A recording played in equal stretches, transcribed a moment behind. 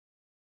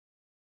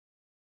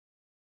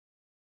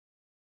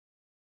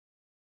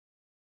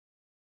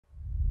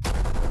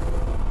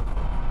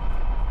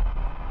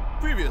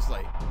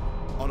previously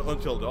on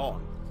Until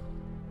Dawn.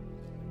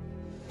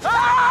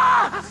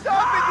 Ah!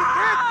 Stop it! You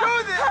can't do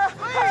this!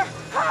 Please!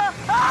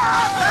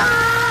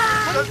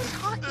 What are you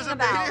talking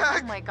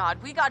about? Oh my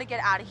god, we gotta get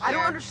out of here. I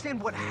don't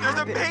understand what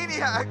happened. There's a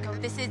maniac! Oh,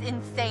 this is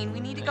insane. We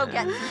need to go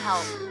get some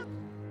help.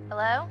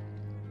 Hello?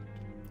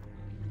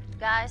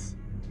 Guys?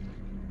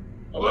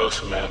 Hello,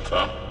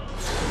 Samantha.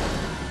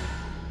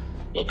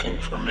 Looking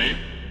for me?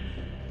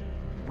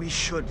 We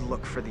should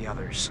look for the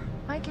others.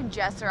 Mike and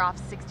Jess are off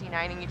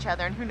 69ing each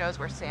other, and who knows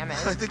where Sam I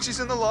is. think she's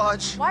in the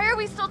lodge. Why are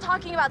we still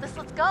talking about this?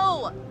 Let's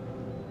go!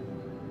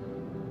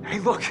 Hey,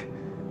 look!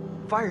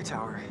 Fire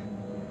tower.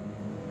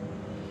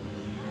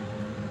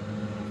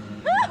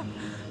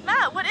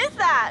 Matt, what is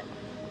that?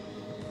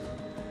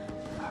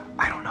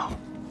 I don't know.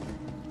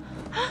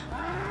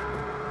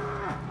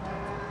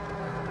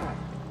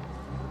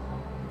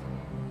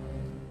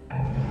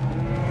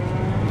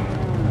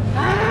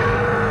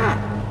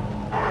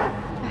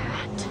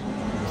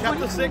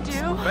 Chapter 6,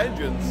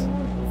 Vengeance.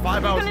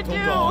 5 hours until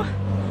do? dawn.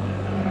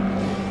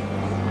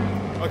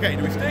 Okay,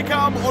 do we stay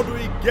calm or do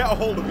we get a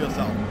hold of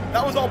yourself?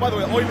 That was all, by the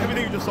way,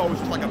 everything you just saw was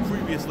just like a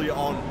previously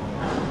on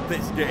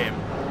this game.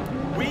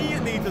 We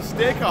need to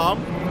stay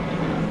calm,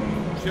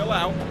 chill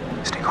out.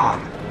 Stay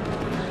calm.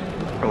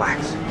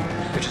 Relax.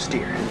 They're just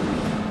deer.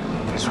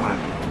 They just want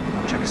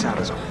to check us out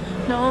as all.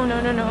 No,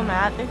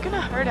 Matt. They're gonna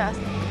hurt us.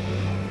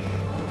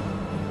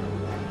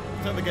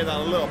 Turn the game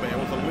down a little bit. It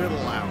was a little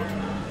loud.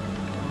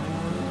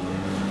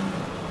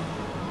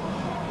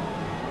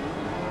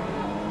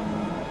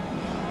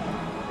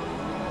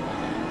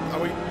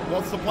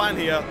 What's the plan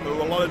here? There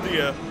are a lot of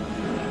deer.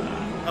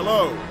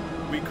 Hello.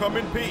 We come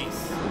in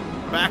peace.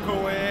 Back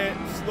away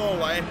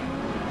slowly,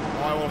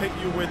 or I will hit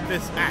you with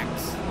this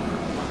axe.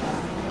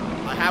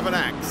 I have an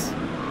axe.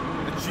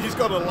 And she's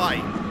got a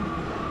light.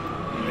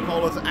 They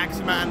call us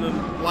Axeman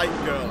and Light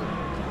Girl.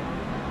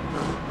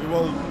 We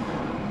will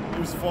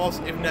use force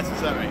if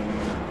necessary.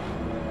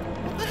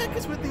 What the heck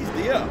is with these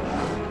deer?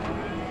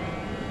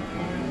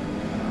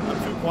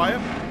 I'm too quiet.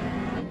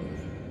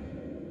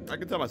 I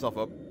can turn myself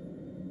up.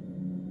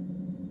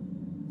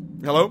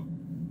 Hello?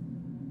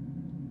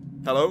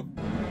 Hello?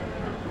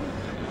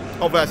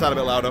 Hopefully I sound a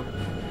bit louder.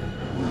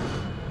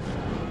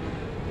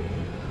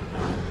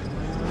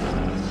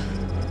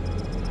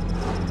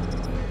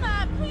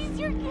 Matt, please,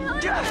 you're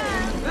killing me.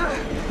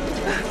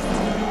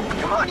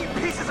 Come on, you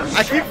pieces of shit!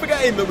 I keep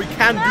forgetting that we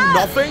can do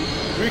nothing.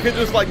 We can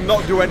just, like,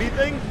 not do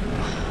anything.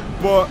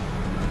 But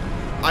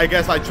I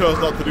guess I chose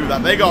not to do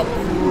that. They got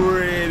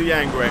pretty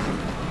angry.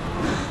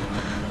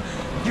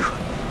 You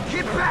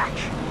get back!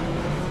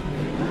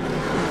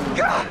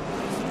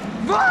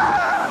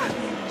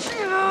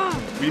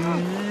 We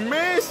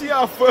may see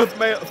our first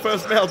male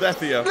death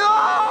here.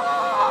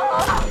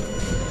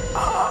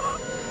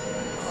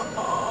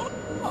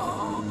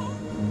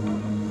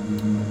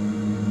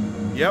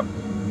 Yep.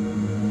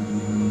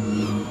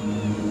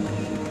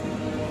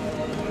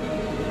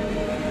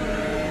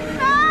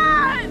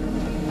 Matt!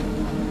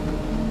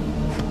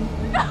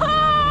 No!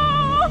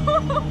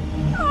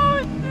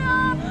 Oh, no!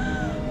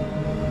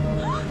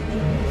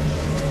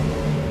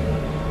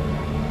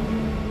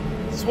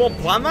 Swan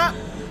plan that?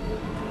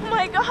 Oh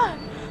my god.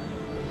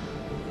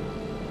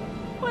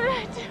 What did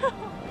I do?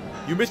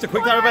 You missed a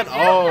quick time event?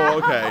 Oh,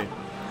 okay.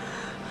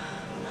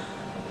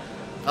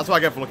 That's what I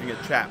get for looking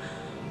at chat.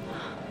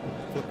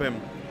 Flip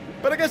him.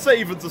 But I guess that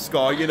evens the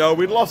score, you know.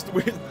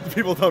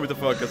 People tell me to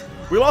focus.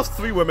 We lost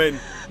 3 women,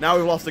 now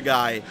we've lost a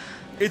guy.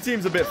 It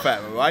seems a bit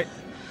fairer, right?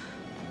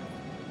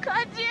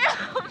 God damn.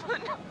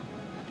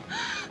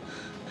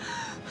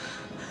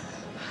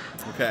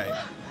 Okay.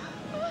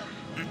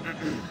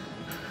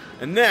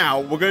 And now,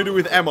 we're going to do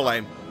with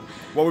Emily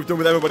what we've done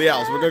with everybody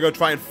else. We're going to go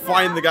try and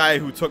find the guy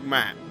who took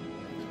Matt.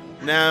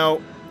 Now,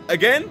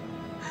 again,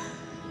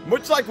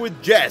 much like with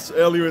Jess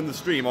earlier in the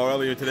stream, or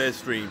earlier in today's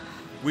stream,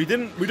 we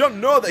don't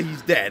know that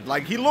he's dead.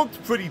 Like, he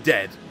looked pretty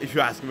dead, if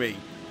you ask me.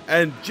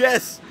 And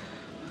Jess,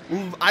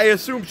 I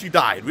assume she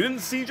died. We didn't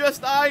see Jess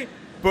die,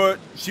 but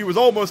she was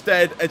almost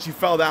dead, and she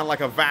fell down like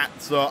a vat,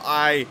 so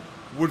I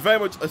would very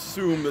much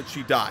assume that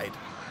she died.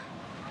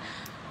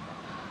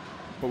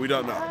 But we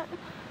don't know.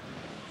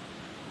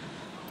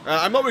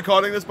 I'm not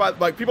recording this, but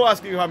like people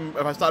asking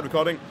if I started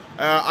recording.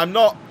 I'm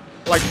not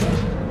like.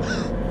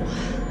 What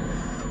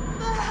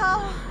the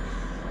hell?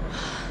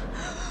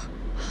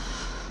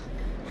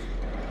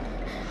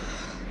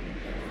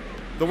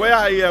 The way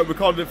I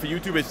recorded it for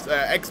YouTube is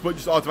Expert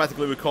just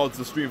automatically records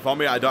the stream for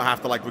me. I don't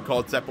have to like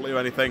record separately or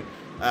anything,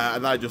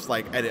 and I just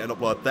like edit and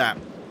upload that.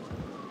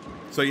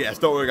 So yes,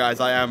 don't worry,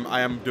 guys. I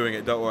am doing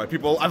it. Don't worry.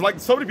 People, I've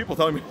like so many people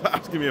telling me,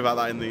 asking me about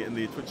that in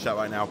the Twitch chat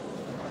right now.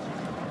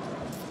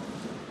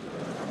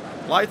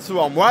 Lights are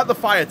on. We're at the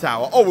fire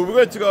tower. Oh, we were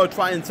going to go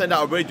try and send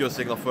out a radio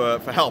signal for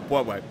help,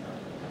 weren't we?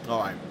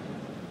 Alright.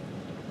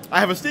 I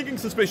have a sneaking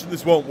suspicion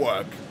this won't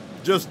work.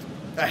 Just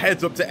a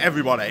heads up to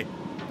everybody.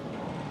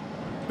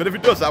 But if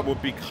it does, that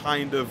would be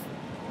kind of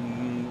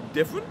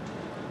different.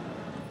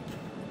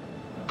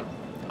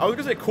 I was going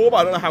to say cool, but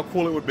I don't know how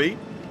cool it would be.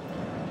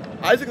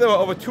 Isaac, there were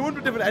over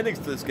 200 different endings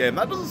to this game.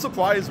 That doesn't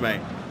surprise me.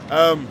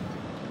 I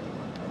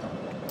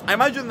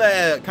imagine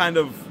they're kind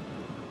of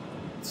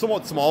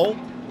somewhat small.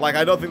 Like,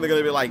 I don't think they're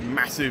going to be, like,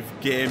 massive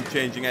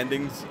game-changing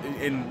endings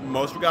in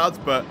most regards,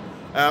 but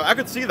I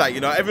could see that, you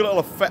know, every little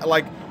effect,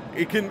 like,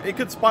 it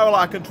could spiral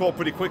out of control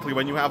pretty quickly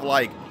when you have,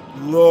 like,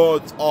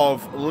 loads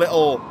of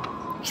little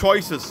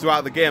choices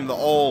throughout the game that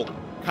all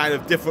kind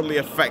of differently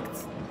affect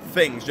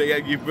things.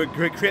 You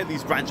create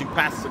these branching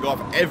paths that go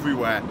off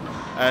everywhere,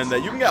 and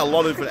you can get a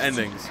lot of different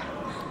endings.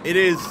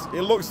 It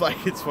looks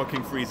like it's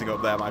fucking freezing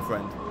up there, my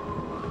friend.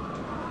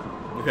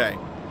 Okay.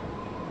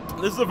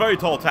 This is a very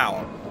tall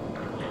tower.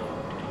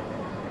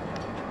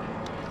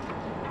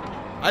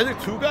 I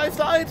think 2 guys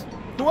died?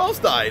 Who else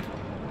died?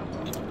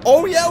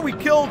 Oh yeah, we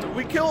killed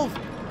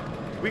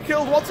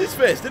what's his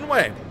face, didn't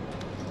we?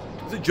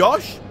 Was it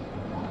Josh?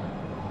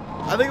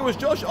 I think it was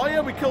Josh. Oh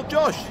yeah, we killed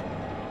Josh.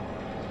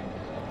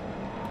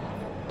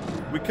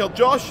 We killed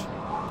Josh.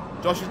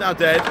 Josh is now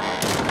dead.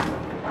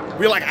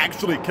 We like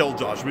actually killed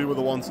Josh. We were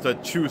the ones to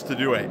choose to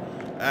do it.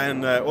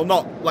 And well,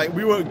 not like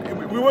we weren't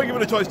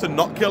given a choice to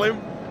not kill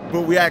him,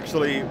 but we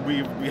actually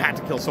we had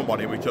to kill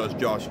somebody and we chose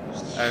Josh.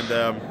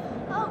 And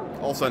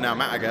also now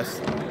Matt, I guess.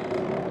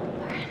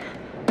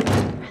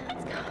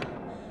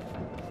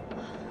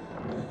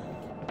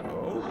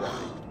 Oh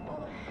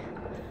boy.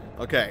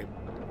 Okay.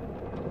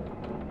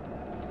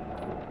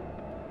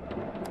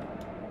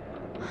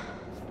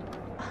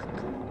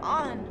 Come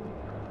on.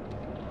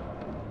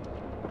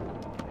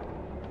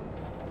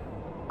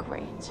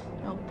 Great.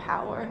 No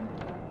power.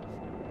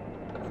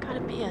 Gotta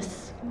be a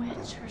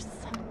switch or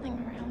something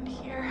around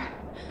here.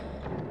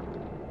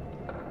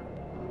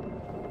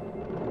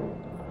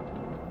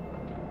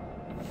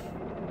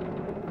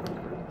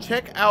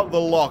 Check out the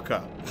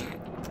locker.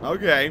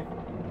 Okay.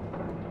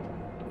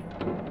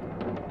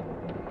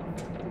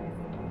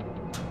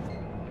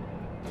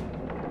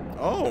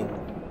 Oh.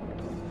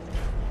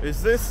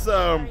 Is this,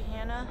 Sorry,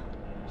 Hannah.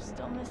 You're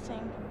still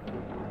missing.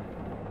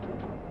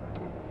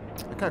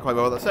 I can't quite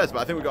remember what that says, but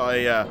I think we got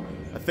a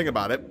thing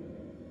about it.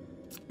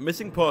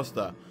 Missing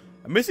poster.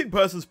 A missing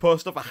persons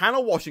poster for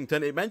Hannah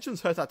Washington. It mentions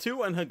her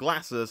tattoo and her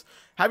glasses.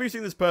 Have you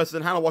seen this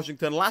person? Hannah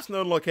Washington. Last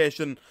known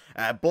location,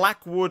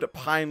 Blackwood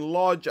Pine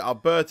Lodge,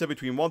 Alberta,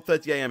 between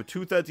 1:30 a.m. and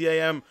 2:30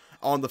 a.m.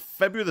 on the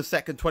February the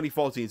 2nd,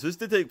 2014. So this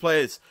did take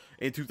place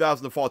in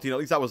 2014. At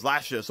least that was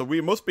last year. So we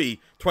must be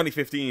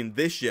 2015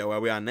 this year where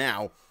we are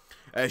now.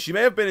 She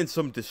may have been in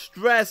some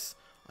distress.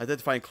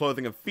 Identifying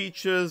clothing and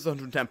features,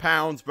 110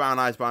 pounds, brown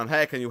eyes, brown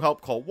hair. Can you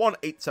help? Call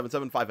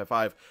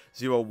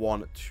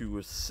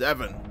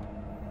 1-877-555-0127.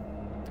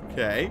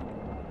 Okay.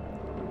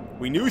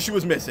 We knew she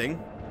was missing.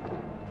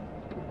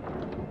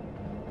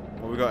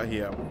 What we got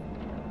here?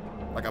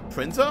 Like a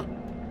printer?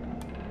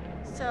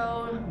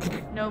 So,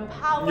 no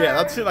power. Yeah,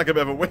 that seemed like a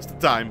bit of a waste of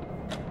time.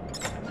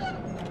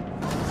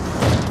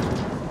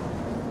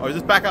 Oh, is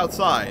this back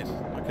outside?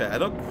 Okay, I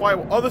don't quite...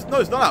 Oh, no,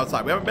 it's not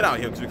outside. We haven't been out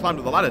here because we climbed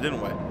up the ladder,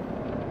 didn't we?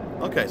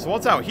 Okay, so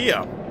what's out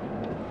here?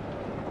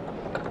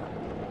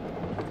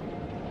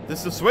 This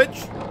is a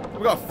switch?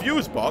 We got a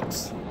fuse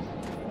box.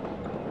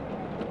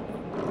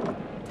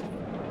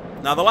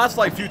 Now, the last,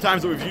 like, few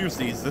times that we've used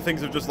these, the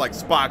things have just, like,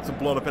 sparked and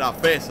blown up in our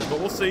faces. But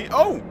we'll see.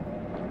 Oh!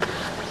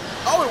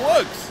 Oh, it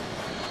works!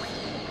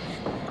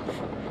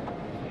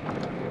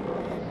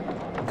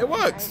 It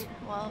works!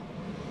 Well,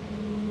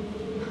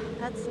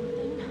 that's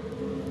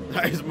something.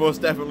 That is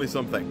most definitely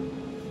something.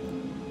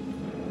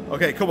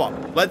 Okay, come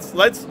on. Let's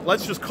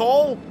just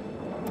call,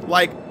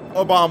 like,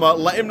 Obama,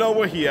 let him know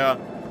we're here.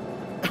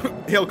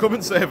 He'll come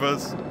and save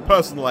us,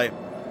 personally.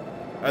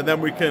 And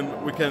then we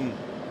can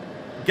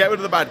get rid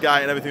of the bad guy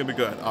and everything will be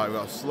good. Alright, we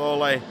got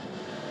slowly.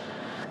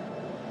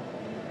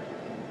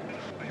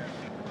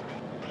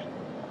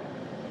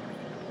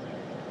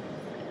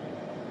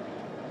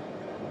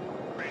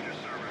 Ranger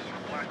service for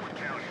Blackwood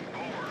County.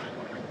 Over.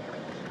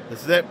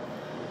 This is it.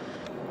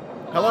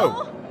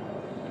 Hello.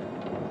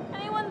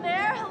 Anyone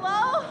there?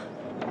 Hello?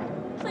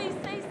 Please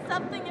say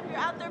something if you're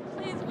out there,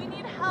 please. We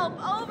need help.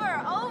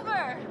 Over,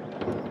 over.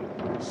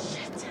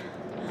 Shit.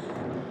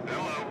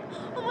 Hello.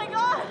 Oh my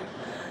god.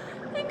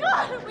 Thank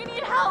God. We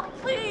need help,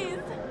 please.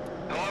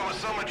 Hello, was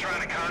someone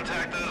trying to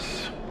contact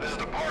us? This is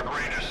the Park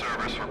Ranger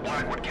service for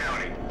Blackwood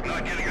County. I'm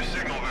not getting your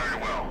signal very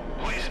well.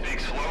 Please speak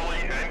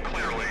slowly and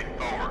clearly.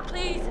 Over.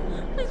 Please,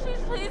 please,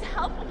 please, please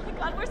help. Oh my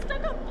god, we're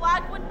stuck on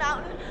Blackwood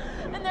Mountain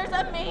and there's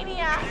a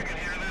maniac. If you can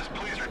hear this,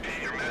 please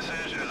repeat your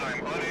message as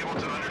I'm unable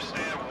to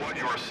understand what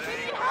you are We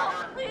saying. need help,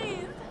 Over.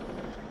 please.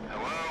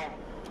 Hello?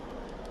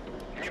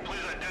 Can you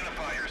please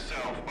identify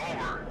yourself?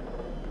 Over.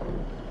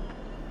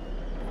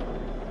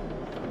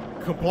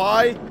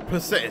 Comply,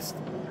 persist.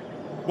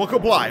 We'll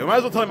comply. We might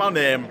as well tell him our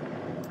name.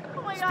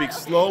 Oh my god. Speak okay.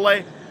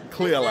 slowly,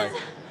 clearly.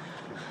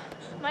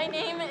 My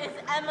name is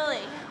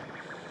Emily.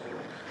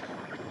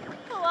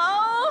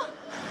 Hello?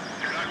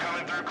 You're not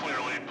coming through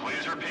clearly.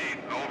 Please repeat.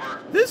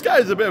 Over. This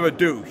guy's a bit of a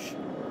douche.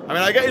 I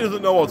mean, I get he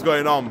doesn't know what's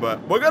going on, but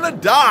we're gonna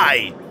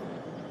die.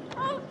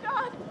 Oh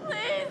god,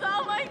 please.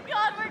 Oh my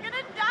god, we're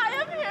gonna die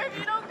up here if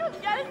you don't come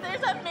get us.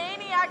 There's a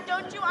maniac,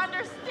 don't you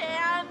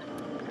understand?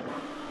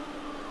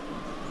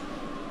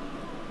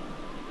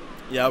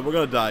 Yeah, we're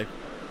gonna die.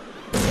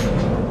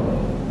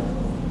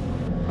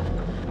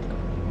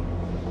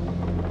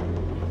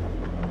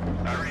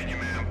 I read you,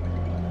 ma'am.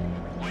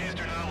 Please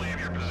do not leave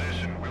your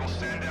position. We will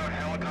send out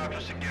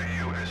helicopters to get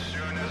you as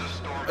soon as the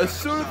storm As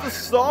soon as the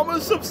storm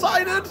has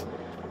subsided?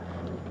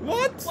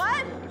 What?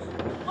 What?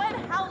 When?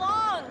 How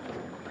long?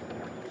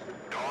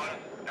 Dawn,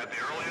 at the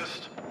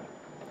earliest.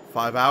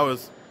 5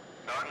 hours.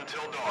 Not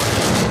until dawn.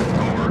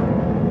 Over.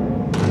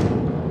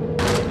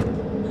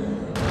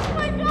 Oh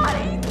my god,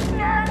 he's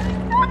here!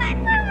 He's coming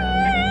for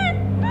me!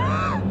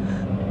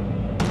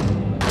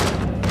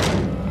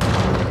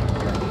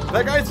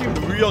 That guy seemed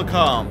real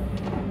calm.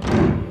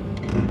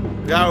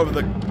 The guy over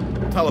the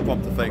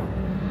teleprompter thing.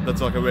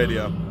 That's like a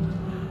radio.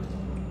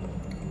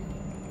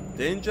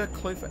 Danger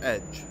cliff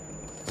edge.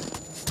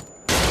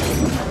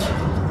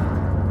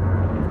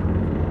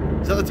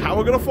 Is that the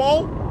tower gonna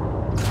fall?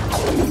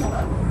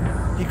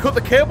 He cut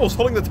the cables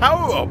holding the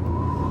tower up. Boy.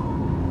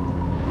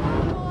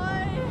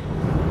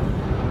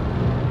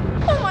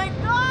 Oh my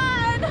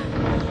god!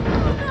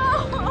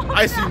 Oh no!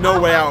 I see no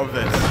way out of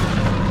this.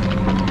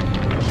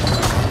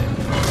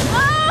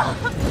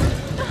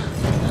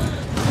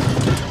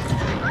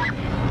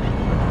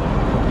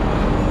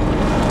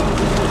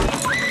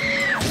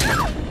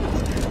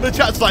 The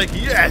chat's like,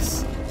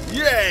 yes!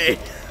 Yay!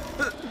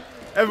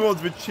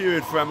 Everyone's been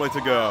cheering for Emily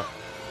to go.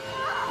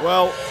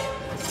 Well...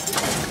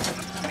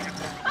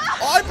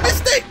 Oh, I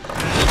missed it!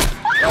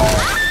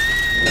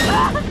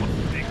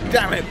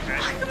 Damn it!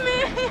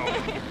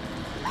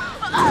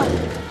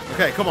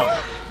 Okay, come on.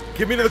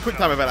 Give me another quick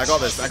time event. I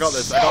got this. I got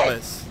this. I got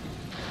this.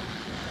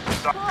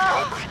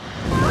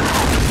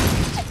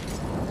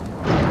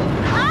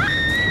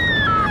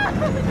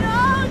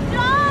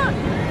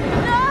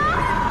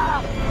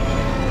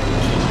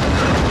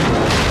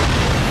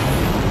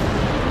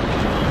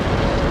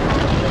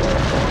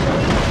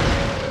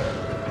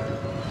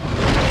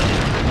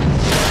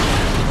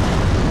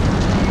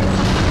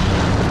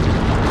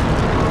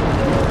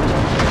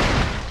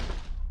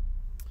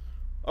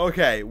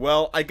 Okay,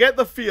 well, I get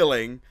the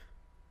feeling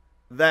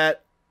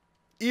that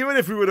even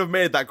if we would have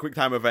made that quick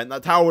time event,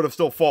 that tower would have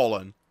still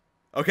fallen.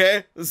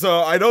 Okay? So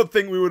I don't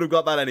think we would have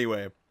got that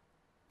anyway.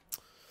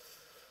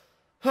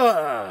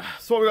 So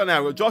what we got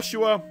now? We've got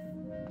Joshua.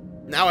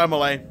 Now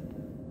Emily.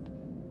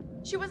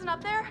 She wasn't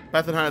up there?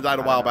 Beth and Hannah died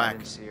a while I back.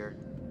 didn't see her.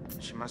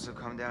 She must have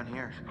come down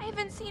here. I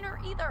haven't seen her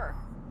either.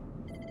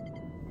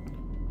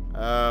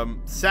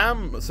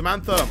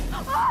 Samantha.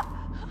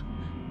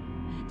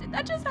 Did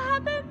that just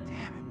happen?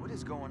 Damn it, what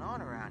is going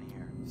on around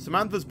here?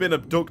 Samantha's been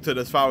abducted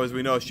as far as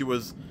we know. She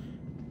was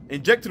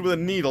injected with a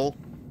needle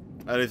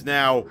and is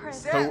now,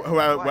 Chris.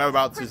 her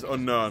whereabouts is Chris,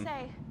 unknown.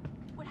 Say,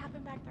 what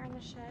happened back there in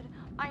the shed?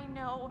 I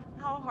know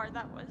how hard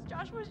that was.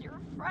 Josh was your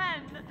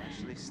friend.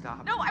 Actually,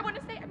 stop. No, I want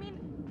to say, thank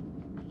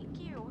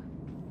you.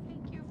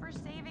 Thank you for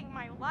saving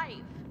my life.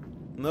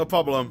 No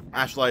problem,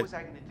 Ashley. What was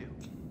I gonna do?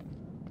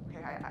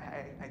 Okay,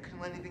 I couldn't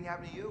let anything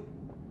happen to you.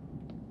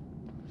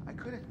 I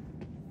couldn't.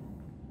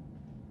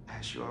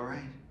 Ash, you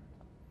alright?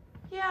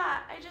 Yeah,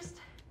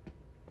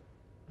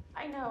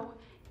 I know.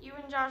 You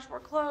and Josh were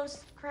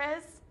close,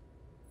 Chris.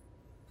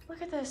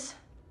 Look at this.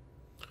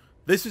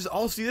 This is,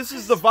 oh, see, this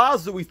is the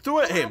vase that we threw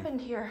at What him.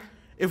 happened here?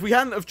 If we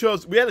hadn't have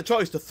we had a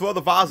choice to throw the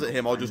vase at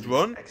him or just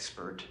run.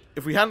 Expert.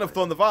 If we hadn't have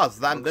thrown the vase,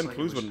 then Looks them like it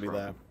clues was wouldn't be from-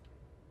 there.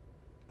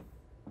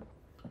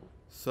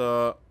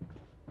 So,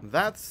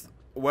 that's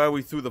where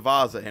we threw the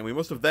vase at him. We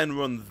must have then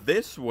run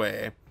this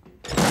way.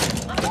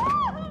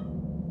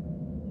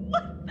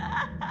 What the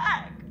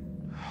heck?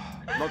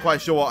 Not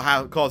quite sure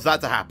what caused that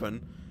to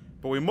happen.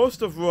 But we must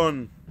have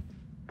run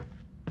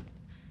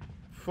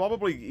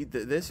probably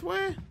this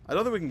way? I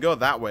don't think we can go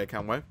that way,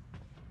 can we?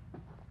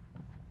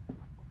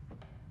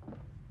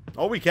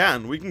 Oh, we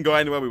can. We can go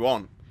anywhere we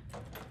want.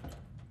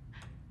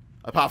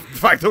 Apart from the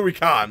fact that we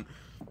can't.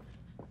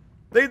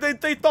 They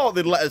thought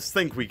they'd let us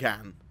think we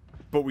can.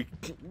 But we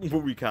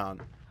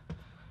can't.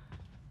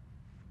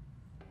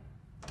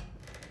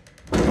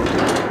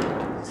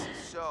 This is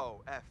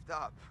so effed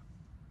up.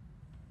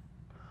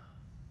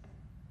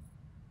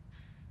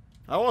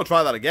 I want to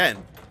try that again.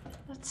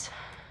 That's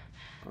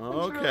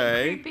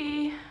Okay. really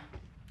creepy.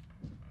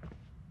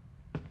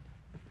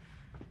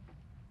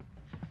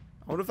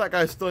 I wonder if that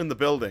guy's still in the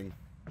building.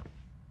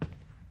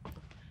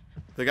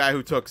 The guy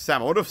who took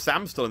Sam. I wonder if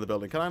Sam's still in the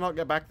building. Can I not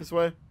get back this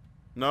way?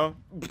 No?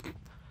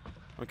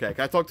 Okay,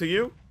 can I talk to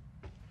you?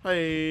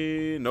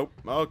 Hey, nope.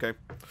 Okay.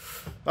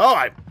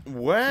 Alright.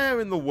 Where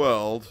in the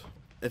world,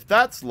 if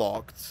that's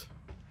locked,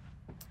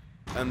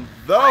 and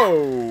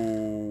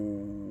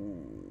though...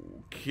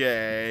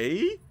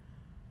 Okay.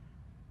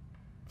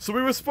 So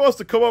we were supposed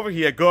to come over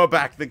here, go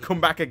back, then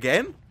come back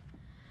again?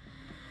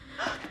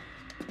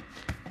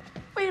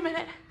 Wait a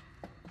minute.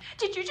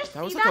 Did you just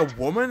That was see like that? a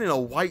woman in a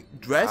white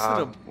dress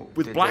and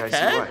with did black I see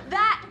hair? what?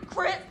 That,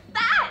 Chris,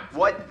 that!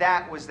 What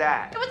that was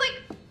that? It was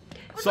like...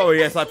 Sorry,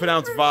 like yes, I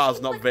pronounced see-through vase,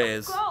 shape, not like a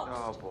vase. ghost.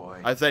 Oh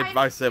boy. I say I'm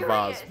vase,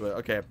 serious. but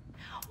okay.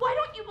 Why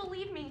don't you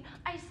believe me?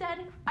 I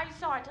said I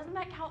saw it. Doesn't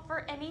that count for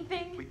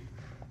anything? We've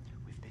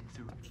been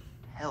through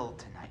hell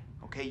tonight,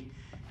 okay?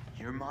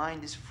 Your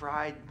mind is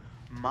fried.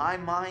 My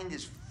mind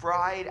is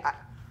fried.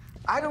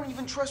 I don't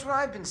even trust what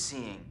I've been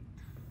seeing.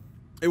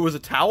 It was a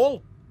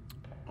towel?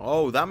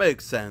 Oh, that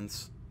makes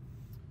sense.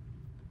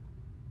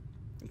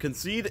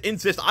 Concede,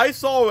 insist. I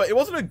saw it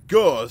wasn't a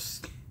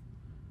ghost.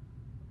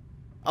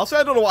 I'll say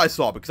I don't know what I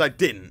saw because I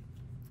didn't.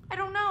 I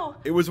don't know.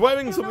 It was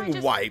wearing I don't know, something I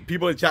just- white.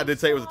 People in chat did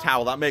say it was a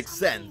towel. That makes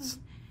sense.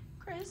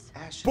 Chris.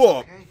 Ash, it's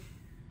But- okay.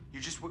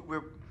 You're just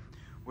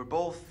we're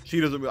both.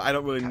 She doesn't. I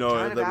don't really know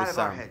kind that of out was of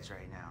our Sam. heads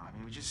right now. I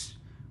mean,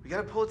 we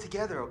gotta pull it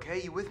together,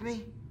 okay? You with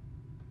me?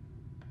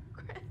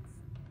 Chris.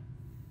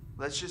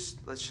 Let's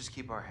just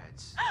keep our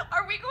heads.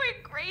 Are we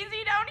going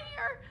crazy down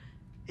here?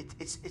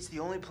 It's the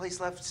only place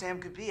left Sam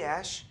could be,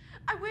 Ash.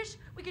 I wish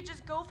we could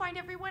just go find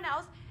everyone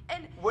else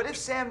and... What if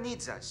Sam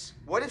needs us?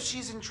 What if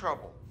she's in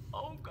trouble?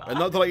 Oh, God. And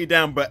not to let you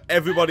down, but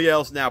everybody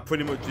else now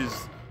pretty much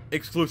is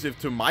exclusive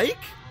to Mike.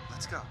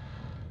 Let's go.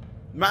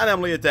 Matt and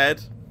Emily are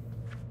dead.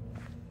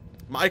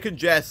 Mike and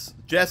Jess.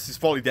 Jess is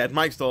fully dead.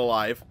 Mike's still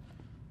alive.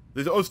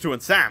 There's us two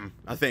and Sam,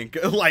 I think.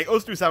 Like,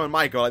 us two, Sam, and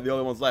Mike are like the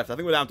only ones left. I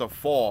think we're down to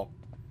 4.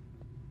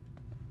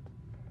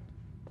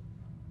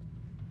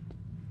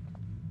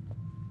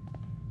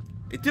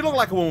 It did look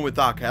like a woman with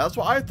dark hair. That's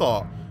what I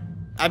thought.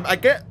 I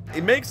get...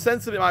 It makes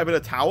sense that it might have been a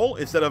towel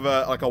instead of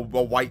a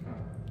white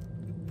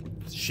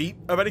sheet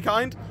of any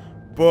kind.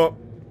 But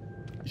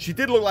she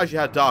did look like she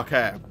had dark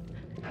hair.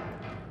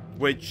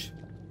 Which...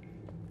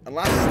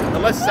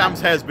 Unless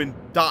Sam's hair's been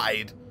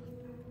dyed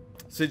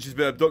since she's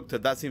been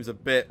abducted, that seems a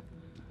bit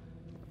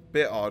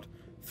odd.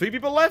 3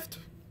 people left?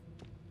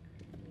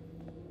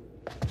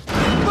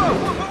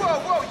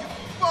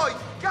 Whoa, you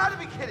gotta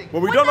be kidding.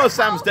 Well, we What don't the know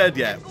Sam's hell dead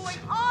yet. is going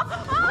on?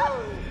 Ah!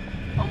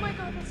 Oh my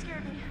God, that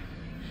scared me.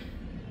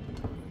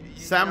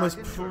 Sam has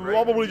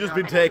probably just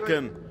been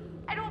taken.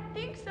 I don't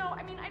think so.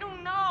 I mean, I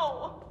don't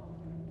know.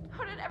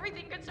 How did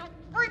everything get so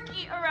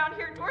freaky around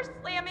here? Doors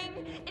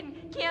slamming and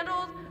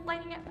candles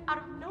lighting up out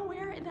of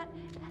nowhere, and that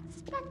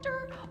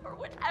specter or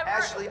whatever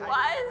Ashley, it was.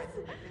 I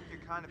think you're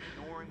kind of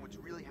ignoring what's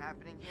really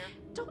happening here.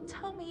 Don't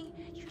tell me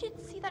you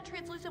didn't see that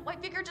translucent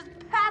white figure just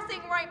passing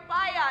right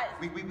by us.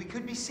 We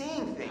could be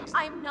seeing things.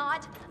 I'm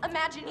not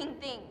imagining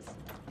things.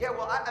 Yeah,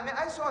 well, I mean,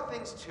 I saw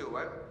things too.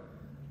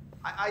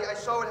 I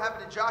saw what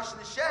happened to Josh in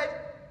the shed.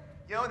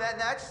 You know,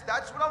 that's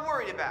what I'm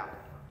worried about.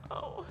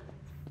 Oh,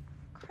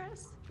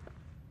 Chris,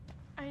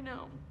 I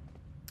know.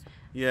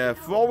 Yeah,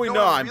 for all we You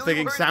know, what I'm really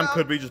thinking worried Sam about?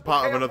 could be just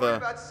part Okay, of I'm worried another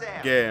about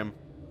Sam. game.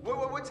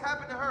 What's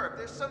happened to her? If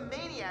there's some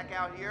maniac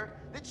out here,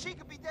 then she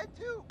could be dead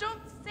too.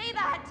 Don't say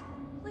that,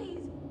 please,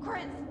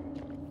 Chris.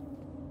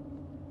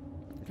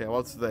 Okay,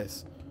 what's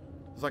this?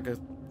 It's like a...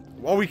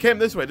 Well, we came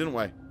this way, didn't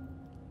we?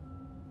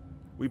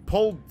 We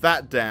pulled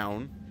that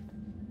down.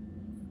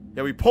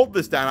 Yeah, we pulled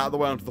this down out of the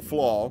way onto the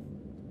floor.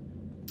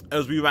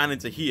 As we ran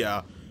into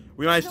here,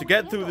 we managed to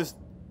get through this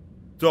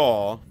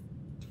door.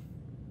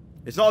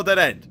 It's not a dead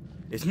end.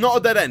 It's not a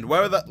dead end.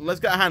 Where are the... Let's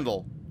get a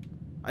handle.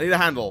 I need a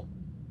handle.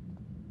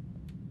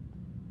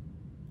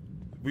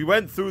 We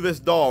went through this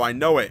door. I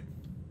know it.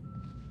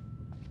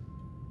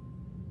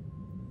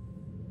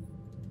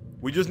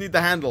 We just need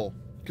the handle.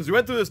 Because we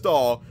went through this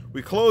door,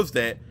 we closed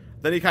it,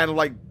 then he kind of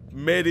like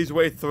made his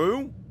way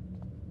through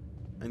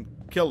and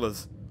killed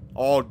us.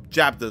 Or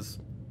jabbed us.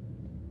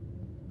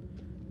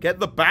 Get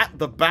the bat,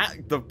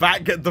 get the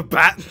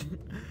bat.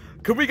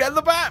 Could we get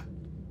the bat?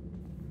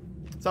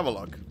 Let's have a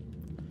look.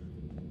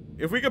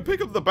 If we can pick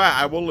up the bat,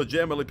 I will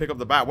legitimately pick up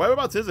the bat.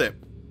 Whereabouts is it?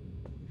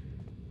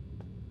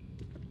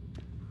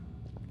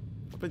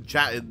 I've been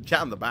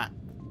chatting the bat.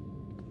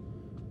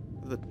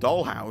 The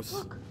dollhouse.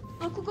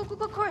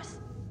 Look, Chris.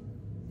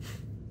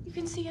 You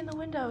can see in the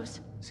windows.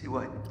 See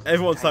what?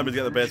 Everyone's time to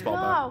get the baseball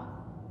bat. No,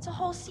 it's a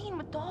whole scene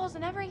with dolls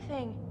and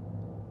everything.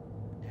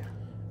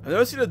 I've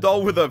never seen a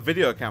doll with a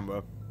video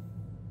camera.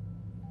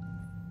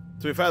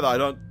 To be fair though, I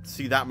don't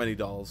see that many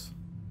dolls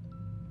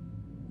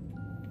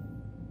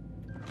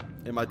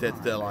in my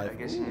day-to-day life. I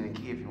guess you need a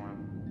key if you want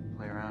to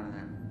play around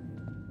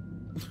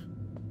in there.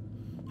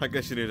 I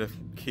guess you need a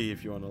key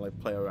if you want to like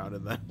play around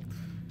in there.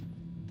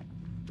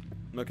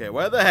 Okay,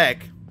 where the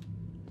heck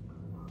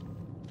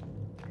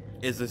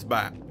is this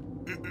bat?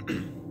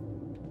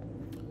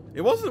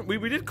 It wasn't.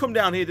 We did come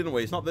down here, didn't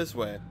we? It's not this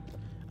way.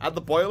 At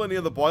the boiler,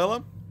 near the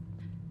boiler.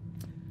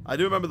 I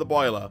do remember the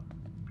boiler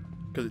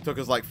because it took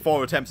us like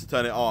 4 attempts to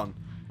turn it on.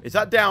 Is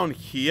that down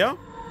here?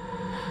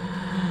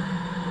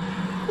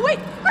 Wait,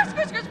 Chris,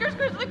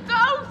 the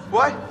ghost!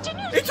 What? Didn't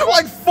you It took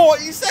like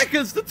 40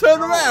 seconds to turn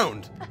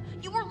around.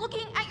 You were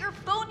looking at your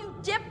phone, you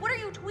dip. What are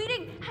you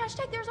tweeting?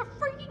 Hashtag there's a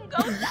freaking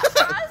ghost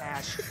after us.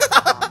 Ash,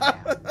 calm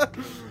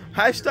down.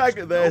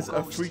 Hashtag there's a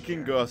ghost freaking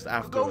here. ghost A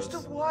after ghost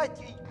us. of what?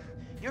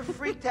 You're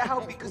freaked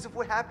out because of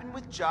what happened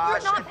with You're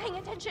Josh. not paying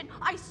attention.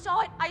 I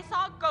saw it. I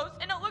saw a ghost,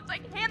 and it looked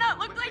like Hannah. It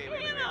looked like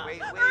Hannah.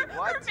 wait, Her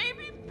what?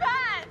 baby's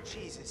pet.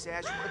 Jesus,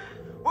 Ash.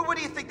 What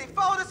do you think? They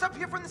followed us up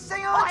here from the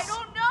seance? I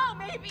don't know.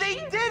 Maybe.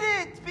 They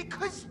didn't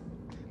because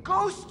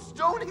ghosts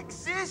don't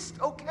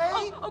exist, okay?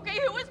 Oh, okay,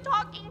 who was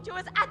talking to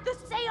us at the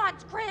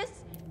seance,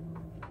 Chris?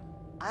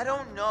 I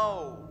don't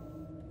know.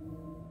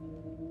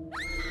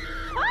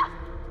 Ah!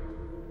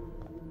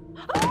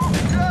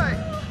 Hey!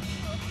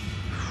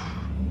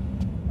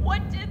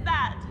 What did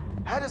that?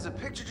 How does a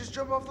picture just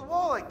jump off the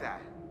wall like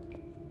that?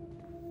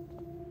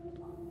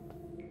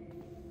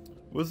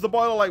 Was the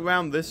boiler like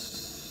round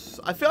this?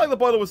 I feel like the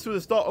boiler was through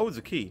this door. Oh, it's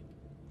a key.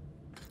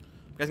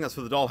 I'm guessing that's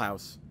for the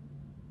dollhouse.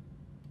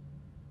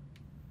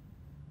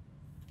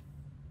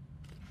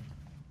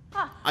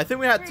 Huh. I think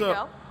we had Here to. you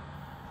go.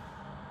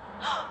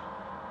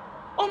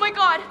 Oh my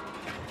god!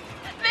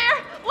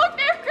 There! Look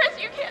there, Chris!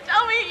 You can't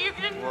tell me you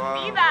didn't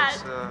see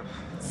that!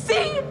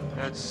 See?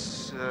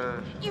 That's,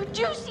 You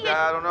do see it!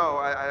 I don't know.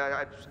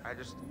 I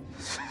just...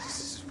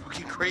 This is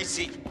fucking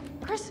crazy.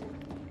 Chris,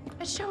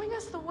 it's showing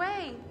us the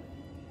way.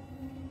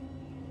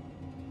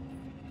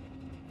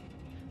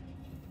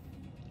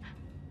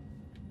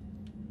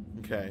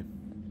 Okay.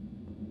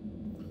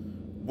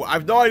 Well,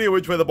 I've no idea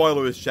which way the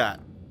boiler is, chat.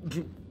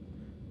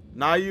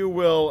 Now you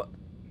will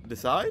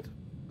decide?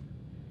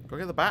 Go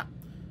get the bat.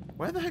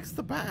 Where the heck's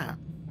the bat?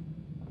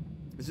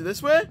 Is it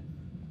this way?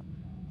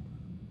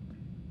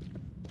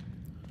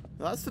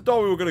 That's the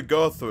door we were going to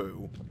go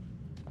through.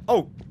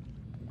 Oh,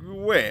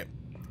 wait.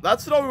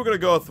 That's the door we were going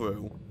to go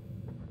through.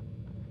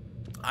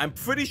 I'm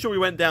pretty sure we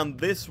went down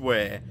this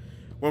way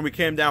when we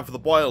came down for the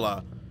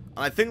boiler. And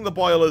I think the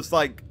boiler's,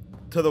 like,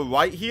 to the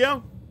right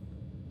here.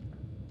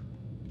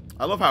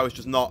 I love how it's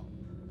just not...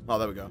 Oh,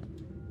 there we go.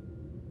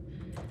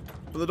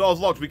 But the door's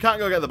locked. We can't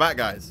go get the bat,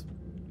 guys.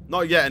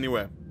 Not yet,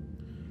 anyway.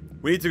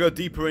 We need to go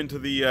deeper into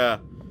the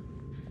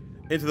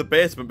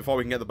basement before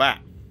we can get the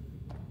bat.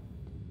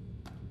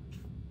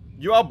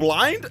 You are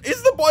blind?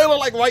 Is the boiler,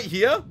 like, right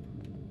here?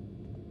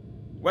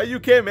 Where you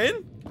came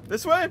in?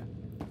 This way?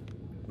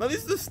 No,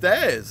 these are the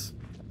stairs.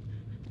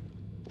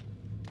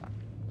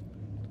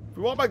 If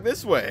we walk back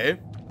this way...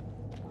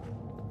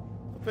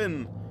 Up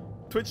in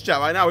Twitch chat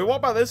right now. We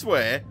walk back this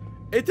way.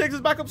 It takes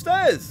us back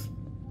upstairs.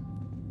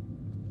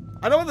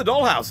 I know where the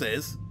dollhouse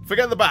is.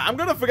 Forget the bat. I'm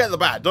going to forget the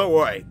bat. Don't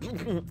worry.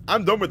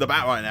 I'm done with the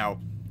bat right now.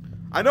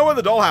 I know where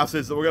the dollhouse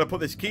is that we're going to put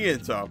this key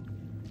into.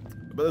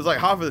 But there's like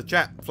half of the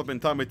chat flipping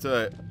telling me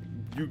to...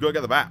 You go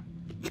get the bat.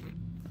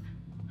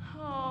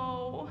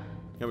 Oh.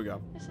 Here we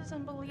go. This is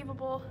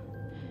unbelievable.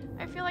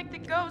 I feel like the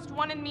ghost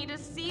wanted me to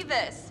see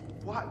this.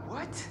 What?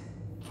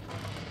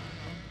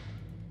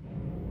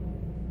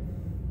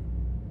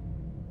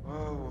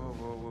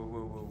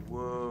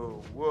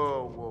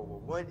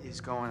 Whoa. What is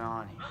going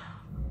on here?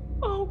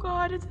 Oh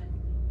god,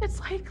 it's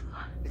like...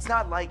 It's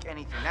not like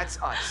anything.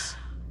 That's us.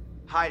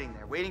 Hiding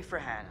there, waiting for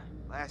Hannah.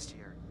 Last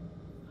year.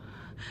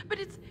 But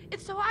it's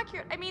so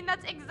accurate. I mean,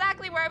 that's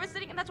exactly where I was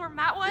sitting and that's where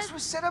Matt was. This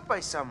was set up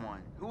by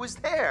someone. Who was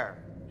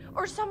there?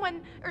 Or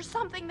someone, or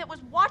something that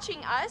was watching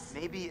us.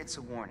 Maybe it's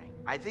a warning.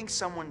 I think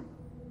someone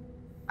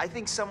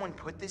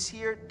put this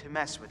here to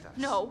mess with us.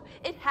 No,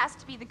 it has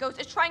to be the ghost.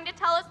 It's trying to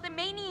tell us the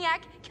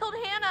maniac killed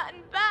Hannah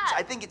and Beth.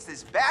 I think it's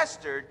this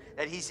bastard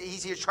that he's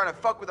here trying to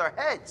fuck with our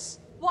heads.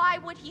 Why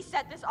would he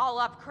set this all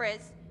up,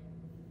 Chris?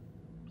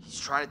 He's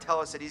trying to tell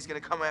us that he's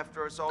gonna come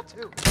after us all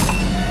too.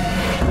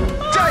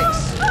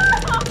 Yikes!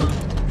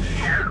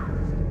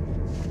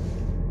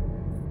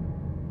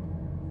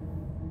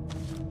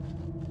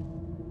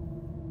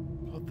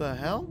 What the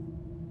hell?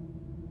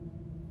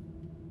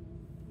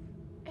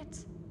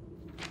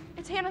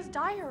 It's Hannah's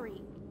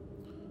diary.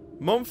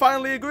 Mum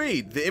finally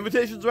agreed. The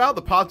invitations are out.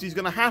 The party's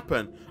gonna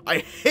happen. I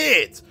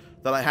hate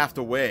that I have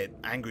to wait.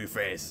 Angry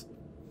face.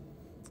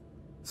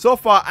 So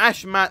far,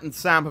 Ash, Matt, and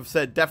Sam have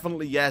said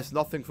definitely yes.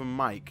 Nothing from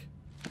Mike.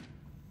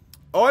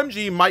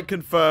 OMG, Mike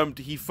confirmed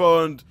he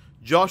phoned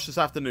Josh this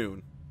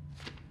afternoon.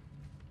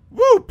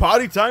 Woo!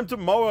 Party time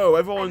tomorrow.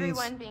 Everyone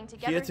being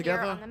together here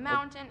on the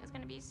mountain is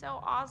going to be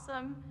so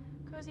awesome.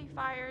 Cozy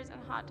fires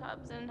and hot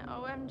tubs and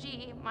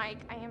OMG, Mike,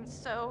 I am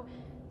so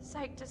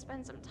psyched to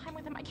spend some time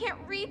with him. I can't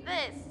read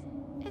this.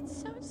 It's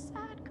so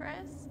sad,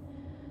 Chris.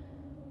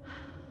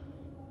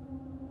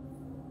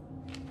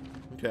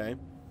 Okay.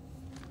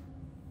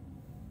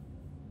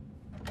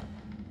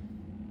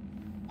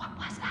 What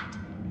was that?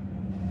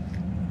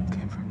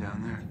 Came from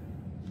down there.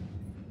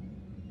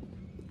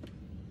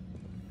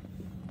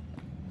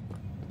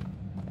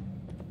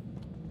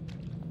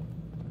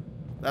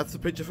 That's the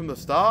picture from the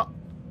start?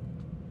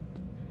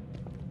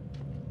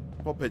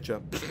 What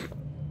picture?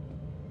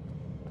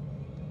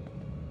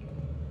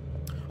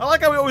 I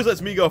like how he always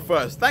lets me go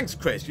first. Thanks,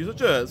 Chris. You're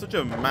such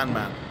a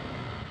man.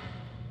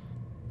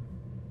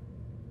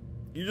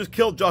 You just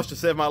killed Josh to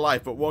save my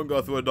life, but won't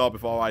go through a door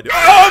before I do.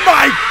 Oh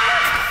my!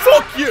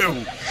 Fuck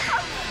you!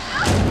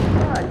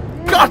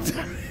 God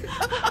damn it!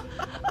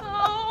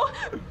 Oh,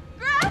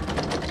 Greg!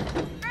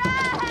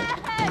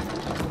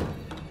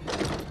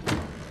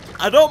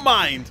 I don't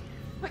mind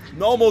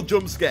normal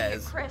jump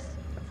scares, Chris,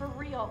 for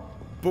real.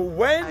 but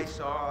when I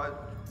saw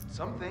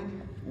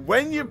something.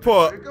 when you Where'd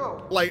put it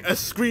go? like a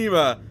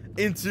screamer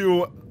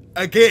into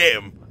a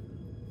game,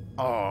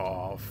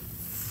 oh,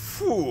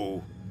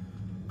 phew.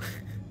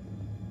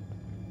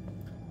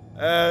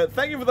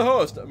 Thank you for the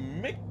host,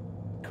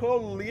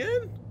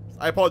 Mikolian.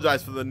 I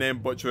apologize for the name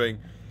butchering.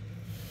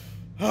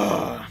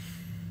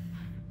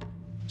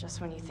 Just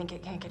when you think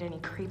it can't get any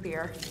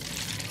creepier.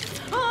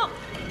 Oh,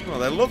 Oh,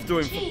 they love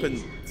doing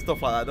flipping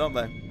stuff like that, don't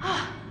they?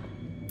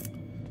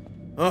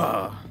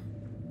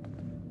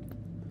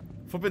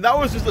 Flipping, that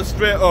was just a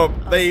straight up.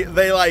 They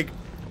like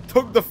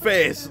took the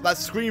face, that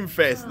scream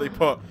face that they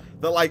put,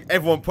 that like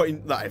everyone put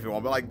in, not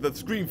everyone, but like the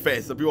scream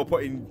face that people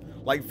put in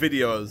like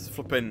videos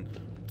flipping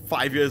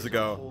 5 years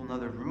ago. Whole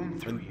nother room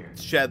through here.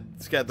 Scared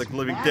the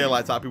living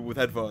daylights out of people with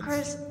headphones.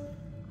 Chris,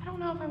 I don't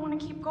know if I want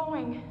to keep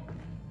going.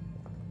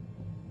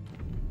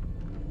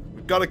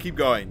 We've got to keep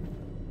going.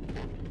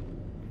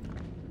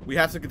 We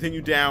have to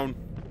continue down.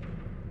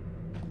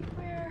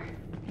 Where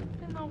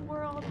in the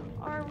world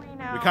are we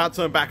now? We can't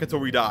turn back until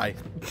we die.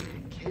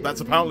 That's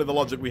apparently the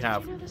logic we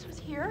have. Did you know this was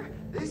here?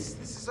 This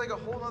is like a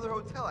whole nother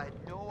hotel. I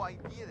had no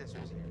idea this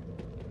was here.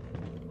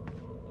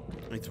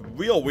 It's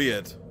real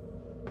weird.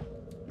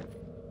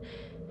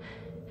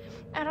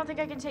 I don't think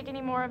I can take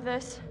any more of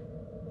this.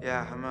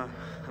 Yeah, I'm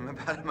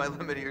about at my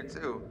limit here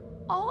too.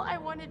 All I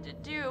wanted to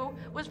do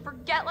was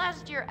forget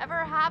last year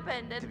ever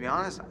happened. To And be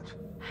honest, I'm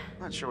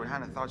not sure what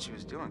Hannah thought she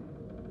was doing.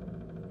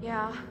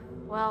 yeah,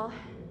 well,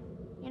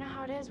 you know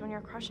how it is when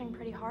you're crushing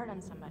pretty hard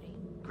on somebody.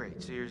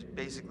 Great, so you're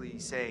basically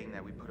saying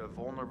that we put a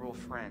vulnerable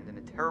friend in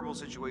a terrible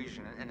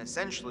situation and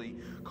essentially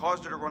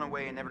caused her to run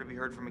away and never to be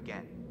heard from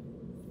again.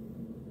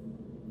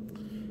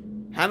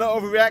 Hannah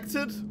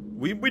overreacted?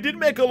 We did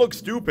make her look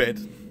stupid.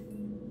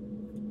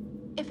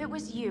 If it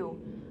was you,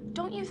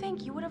 don't you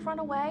think you would have run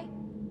away?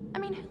 I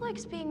mean, who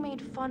likes being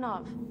made fun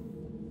of?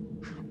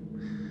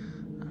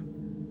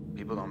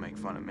 People don't make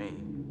fun of me.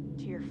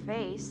 To your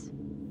face.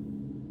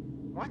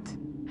 What?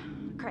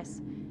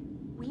 Chris,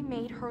 we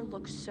made her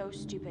look so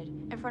stupid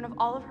in front of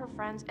all of her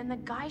friends and the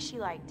guy she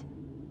liked.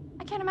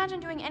 I can't imagine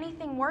doing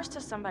anything worse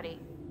to somebody.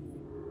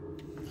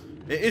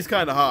 It is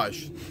kind of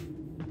harsh.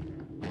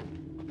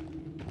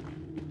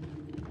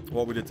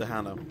 What we did to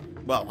Hannah.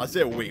 Well, I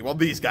say we. What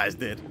these guys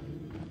did.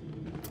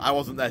 I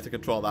wasn't there to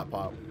control that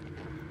part.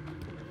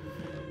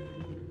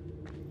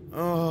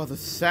 Oh, the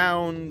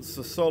sounds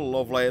are so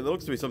lovely. There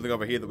looks to be something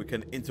over here that we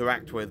can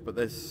interact with, but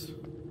this...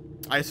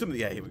 I assume that...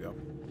 Yeah, here we go.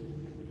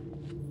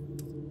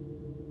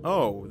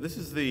 Oh, this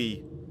is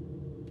the...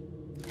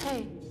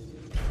 Hey,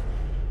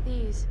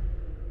 these...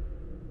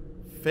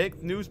 fake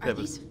Are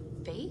newspapers. these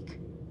fake?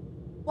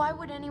 Why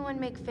would anyone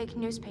make fake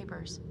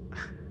newspapers?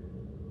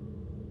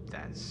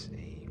 That's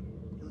a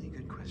really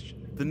good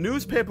question. The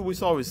newspaper we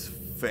saw is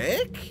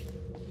fake?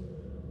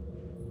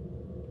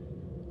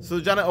 So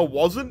the janitor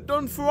wasn't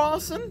done for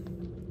arson?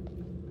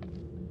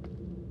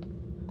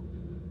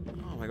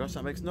 Oh my gosh,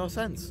 that makes no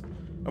sense.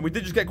 And we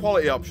did just get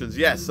quality options,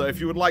 yes. So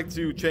if you would like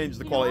to change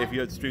the quality of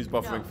your stream's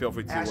buffering, No. feel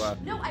free to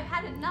No, I've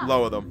had enough.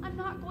 lower them. I'm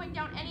not going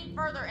down any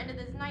further into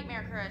this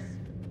nightmare, Chris.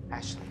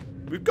 Ashley,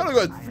 We've got to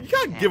go. You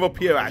can't give up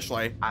here,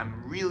 Ashley.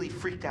 I'm really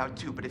freaked out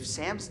too, but if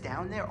Sam's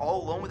down there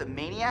all alone with a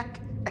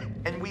maniac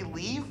and we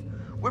leave,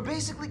 we're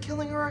basically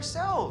killing her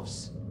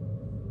ourselves.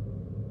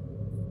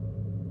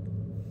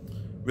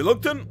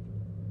 Reluctant?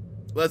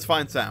 Let's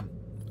find Sam.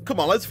 Come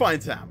on, let's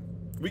find Sam.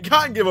 We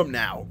can't give up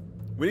now.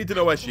 We need to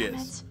know where she Damn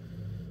is.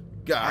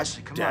 it. God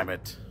Ashley, come damn on.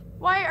 it.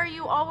 Why are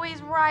you always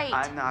right?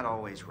 I'm not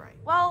always right.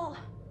 Well,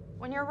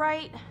 when you're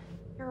right,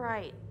 you're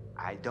right.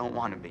 I don't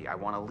want to be. I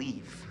want to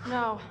leave.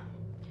 No,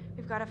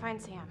 we've got to find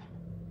Sam.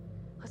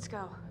 Let's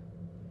go.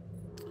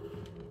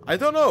 I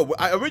don't know.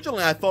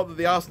 Originally, I thought that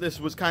the arsonist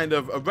was kind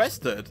of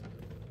arrested.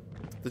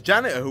 The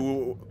janitor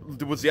who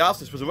was the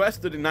arsonist was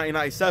arrested in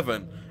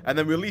 1997 and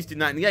then released in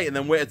 98 and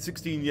then waited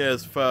 16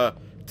 years to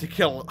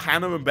kill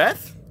Hannah and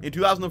Beth in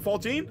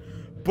 2014.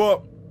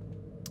 But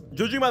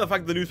judging by the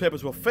fact that the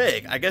newspapers were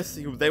fake, I guess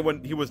he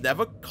was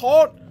never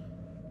caught.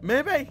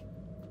 Maybe.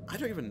 I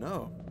don't even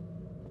know.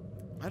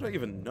 I don't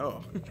even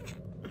know.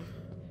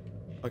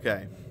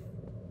 Okay.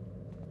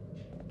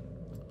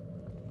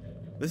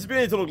 This is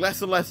beginning to look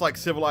less and less like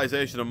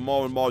civilization and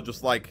more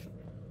just like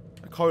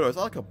a corridor. Is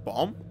that like a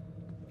bomb?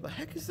 What the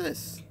heck is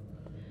this?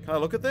 Can I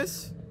look at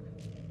this?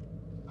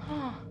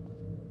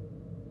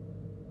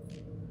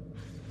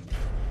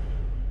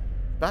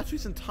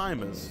 Batteries and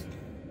timers.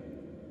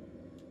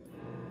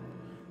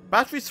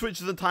 Battery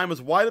switches and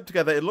timers wired up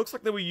together. It looks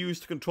like they were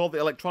used to control the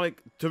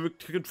electronic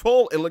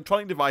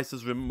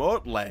devices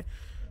remotely,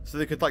 so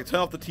they could like turn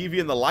off the TV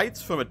and the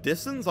lights from a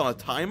distance on a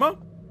timer.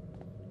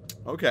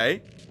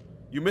 Okay,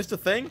 you missed a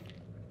thing.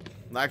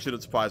 That actually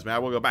doesn't surprise me. I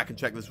will go back and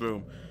check this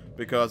room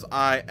because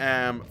I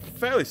am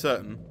fairly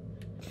certain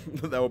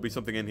that there will be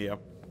something in here.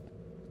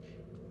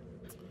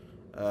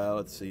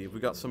 Let's see if we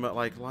got some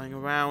like lying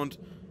around.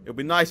 It would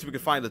be nice if we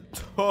could find a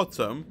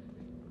totem.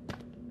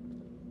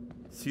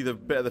 See the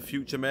bit of the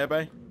future,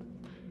 maybe.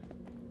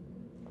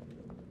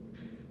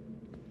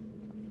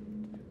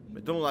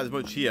 It don't look like there's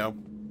much here.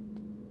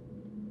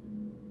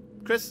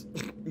 Chris,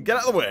 get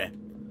out of the way.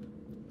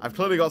 I've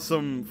clearly got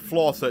some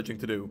floor searching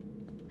to do.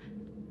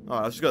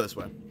 Alright, let's just go this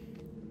way.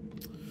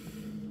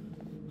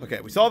 Okay,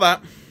 we saw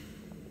that.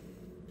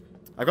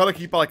 I've got to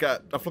keep like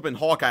a flipping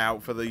Hawkeye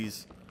out for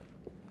these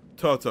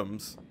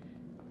totems.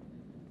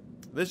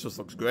 This just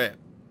looks great.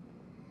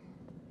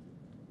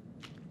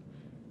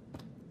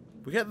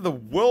 We get the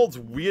world's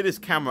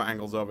weirdest camera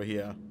angles over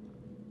here.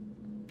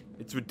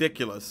 It's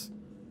ridiculous.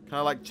 Can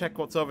I, like, check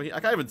what's over here? I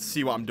can't even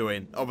see what I'm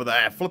doing over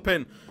there.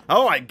 Flipping.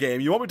 Alright,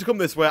 game. You want me to come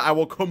this way? I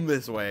will come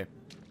this way.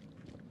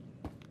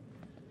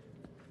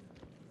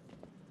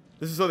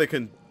 This is so they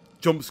can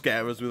jump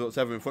scare us with what's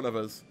ever in front of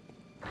us.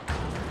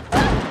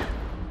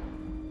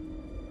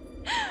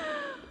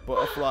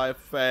 Butterfly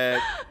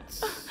effect.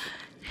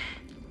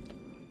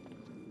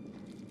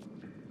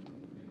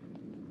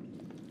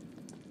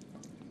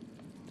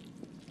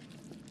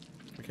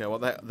 Okay,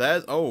 what the heck?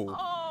 There's... Oh.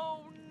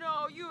 Oh,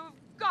 no. You've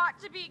got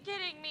to be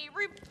kidding me.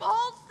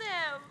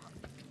 Repulsive.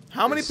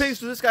 How many pigs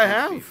does this guy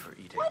have?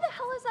 Why the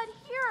hell is that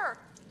here?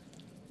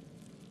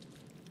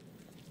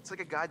 It's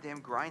like a goddamn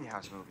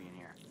grindhouse movie in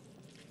here.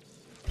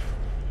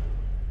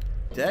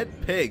 Dead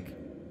pig.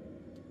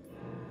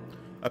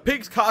 A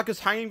pig's carcass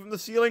hanging from the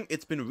ceiling.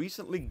 It's been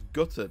recently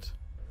gutted.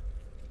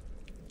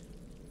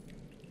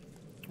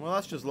 Well,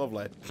 that's just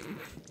lovely.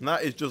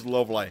 That is just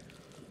lovely.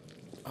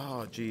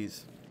 Oh,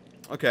 jeez.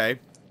 Okay.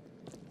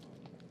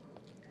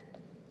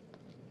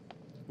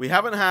 We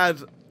haven't had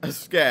a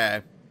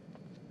scare.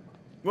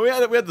 Well,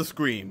 we had the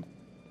scream.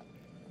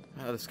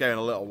 I had a scare in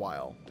a little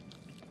while.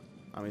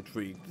 I'm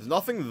intrigued. There's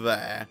nothing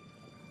there.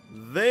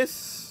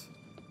 This...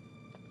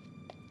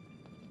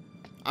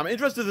 I'm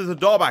interested there's a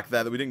door back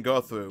there that we didn't go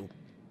through.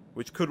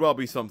 Which could well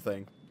be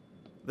something.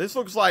 This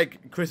looks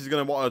like Chris is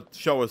going to want to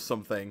show us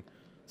something.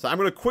 So I'm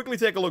going to quickly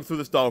take a look through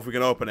this door if we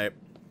can open it.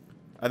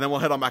 And then we'll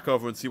head on back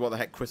over and see what the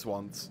heck Chris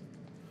wants.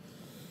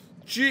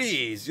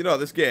 Jeez, you know,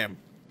 this game.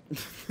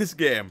 This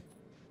game.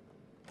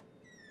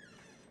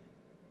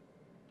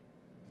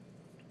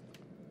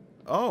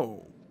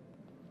 Oh.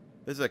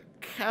 There's a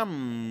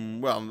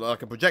well,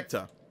 like a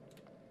projector.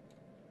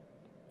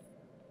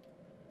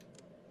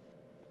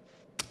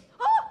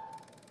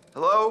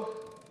 Hello?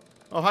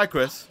 Oh, hi,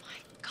 Chris. Oh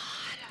my God,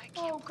 I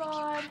can't Oh, believe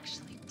God. you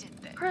actually did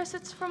this. Chris,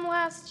 it's from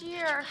last year.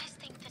 You guys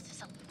think this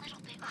is a little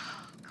bit...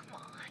 Oh, come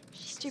on.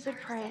 She Stupid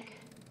deserves prank.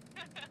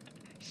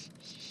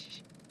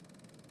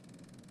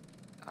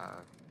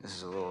 This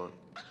is a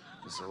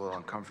little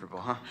uncomfortable,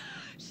 huh?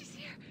 it. She's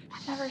here.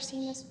 I've never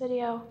seen this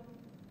video.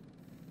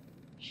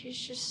 She's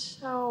just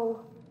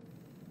so...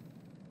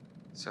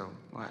 So,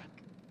 what?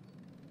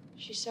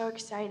 She's so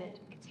excited.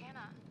 It's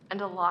Hannah.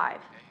 And alive.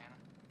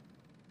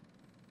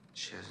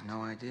 She has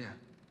no idea.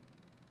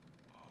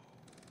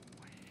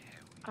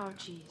 Oh,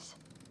 jeez.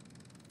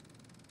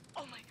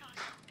 Oh my God.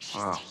 She's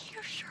Wow. taking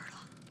her shirt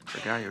off.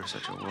 Forgot you were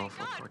such a Oh my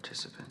willful God.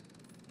 participant.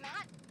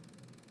 Matt,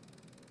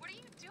 what are you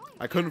doing?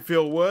 I couldn't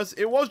feel worse.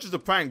 It was just a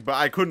prank, but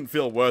I couldn't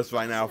feel worse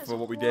right now This for is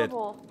what we did.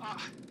 horrible.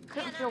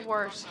 Couldn't feel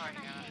worse.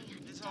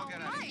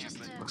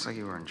 Looks like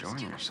you were enjoying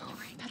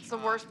yourself. That's the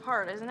worst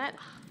part, isn't it?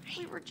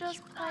 We were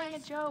just playing a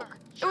joke.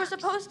 It was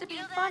supposed to be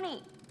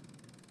funny.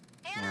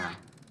 Yeah.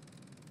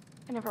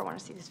 I never want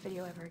to see this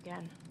video ever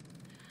again.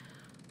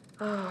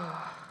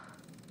 Oh.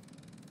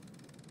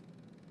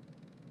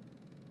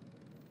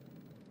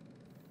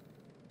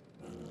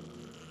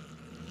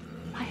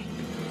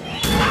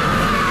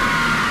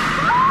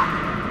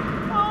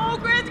 Oh,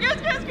 Chris!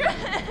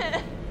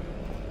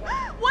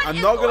 What I'm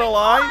is not gonna going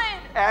lie.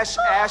 on? Ash,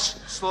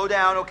 slow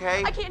down,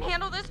 okay? I can't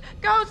handle this.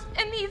 Ghosts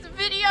in these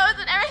videos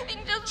and everything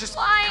just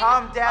flying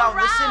calm down.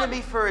 around. Listen to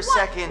me for a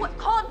second. What?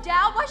 Calm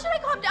down? Why should I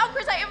calm down,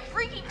 Chris? I am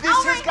freaking This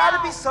out has right got to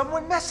now. be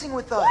someone messing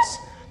with us.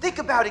 Think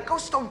about it.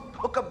 Ghosts don't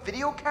hook up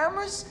video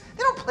cameras.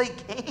 They don't play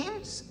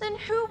games. Then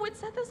who would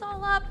set this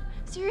all up?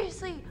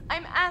 Seriously,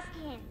 I'm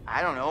asking.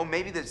 I don't know.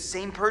 Maybe the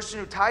same person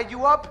who tied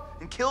you up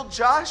and killed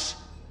Josh?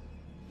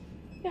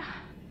 Yeah,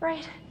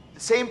 right. The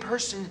same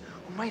person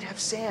who might have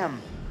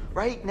Sam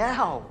right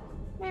now.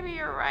 Maybe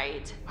you're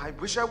right. I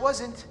wish I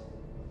wasn't.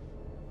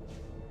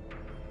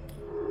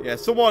 Yeah,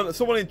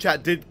 someone in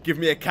chat did give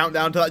me a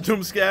countdown to that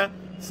jump scare,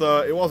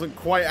 so it wasn't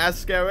quite as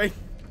scary.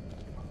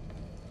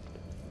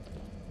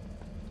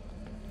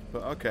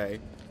 But okay.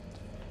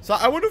 So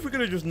I wonder if we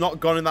could have just not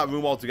gone in that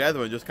room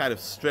altogether and just kind of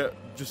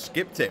just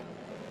skipped it.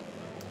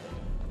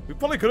 We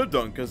probably could have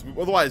done, because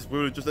otherwise we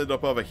would have just ended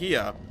up over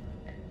here.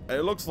 And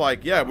it looks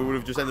like, yeah, we would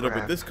have just ended up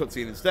with this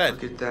cutscene instead.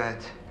 Look at that.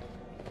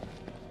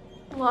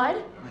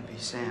 Blood? Might be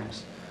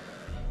Sam's.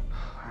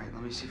 Alright,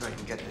 let me see if I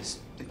can get this.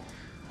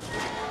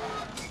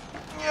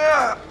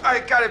 Yeah, I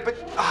got it, but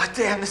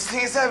damn, this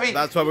thing is heavy.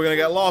 That's why we're gonna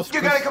get lost.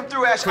 You gotta come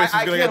through, Ash. Chris is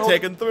I gonna can't get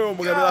taken through and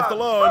we're gonna be left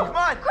alone. Come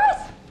on. Chris!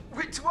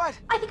 Wait, what?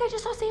 I think I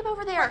just saw Sam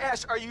over there.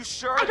 Ash, are you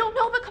sure? I don't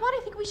know, but come on,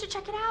 I think we should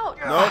check it out.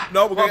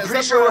 No, we're Well, gonna I'm get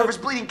pretty sure separated. whoever's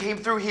bleeding came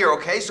through here,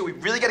 okay? So we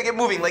really gotta get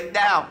moving, like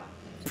now.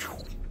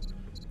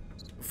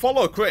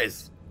 Follow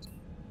Chris.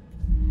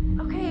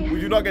 Okay. We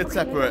do not get Okay,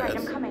 separated. right,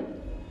 I'm coming.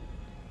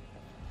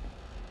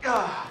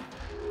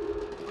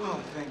 Oh,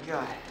 thank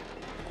God.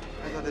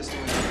 I thought this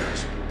thing was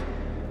finished.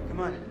 Come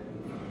on.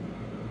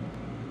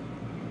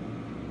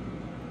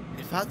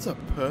 If that's a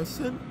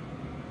person?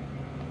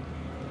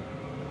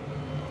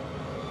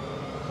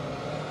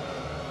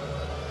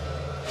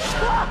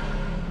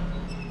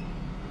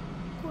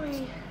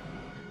 Wait.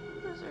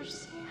 Those are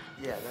Sam.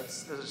 Yeah,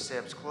 those are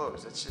Sam's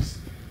clothes. That's just.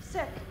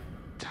 Sick.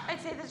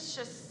 I'd say this is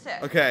just sick.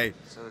 Okay.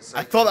 So it's I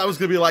like. thought that was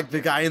gonna be like the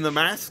guy in the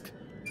mask.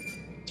 Do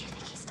you think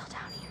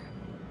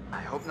I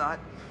hope not.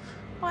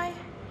 Why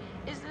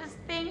is this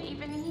thing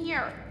even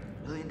here?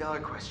 $1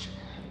 million question.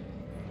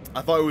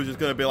 I thought it was just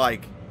gonna be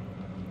like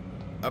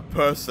a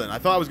person. I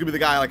thought it was gonna be the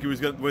guy like he was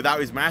gonna, without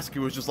his mask. He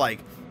was just like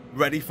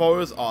ready for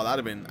us. Oh,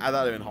 that'd have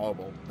been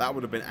horrible. That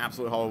would have been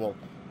absolutely horrible.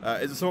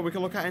 Is there something we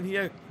can look at in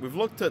here? We've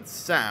looked at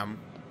Sam.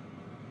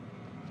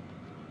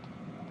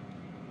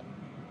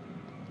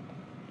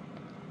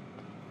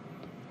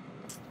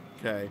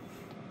 Okay.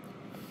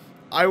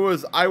 I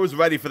was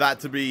ready for that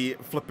to be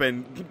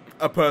flipping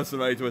a person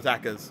ready to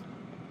attack us.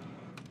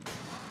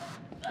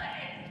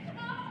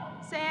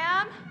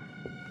 Sam?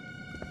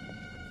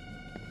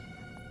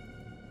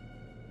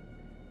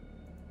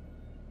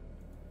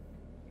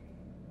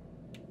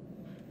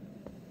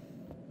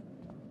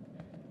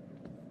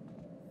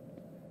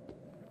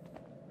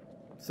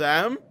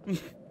 Sam?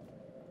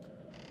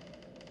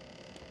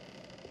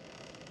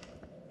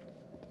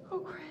 Oh,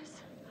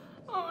 Chris.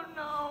 Oh,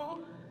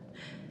 no.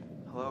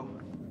 Hello?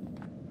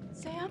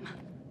 Sam?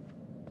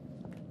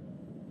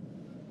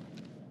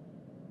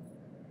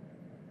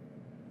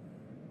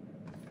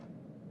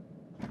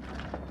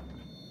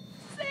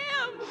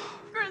 Sam!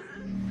 Chris,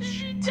 is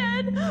she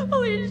dead?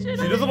 Holy shit.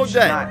 She doesn't look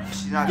dead.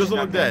 She's She not doesn't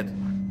look dead.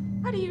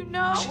 How do you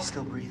know? She's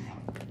still breathing.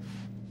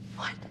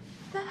 What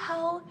the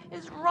hell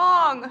is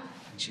wrong?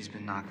 She's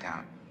been knocked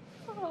out.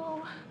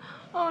 Oh.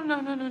 Oh,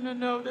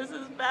 no. This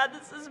is bad.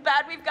 This is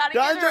bad. We've got to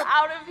Guys, get her don't-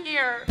 out of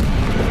here.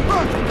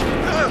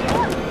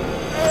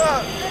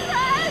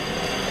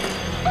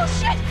 Oh,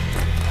 shit!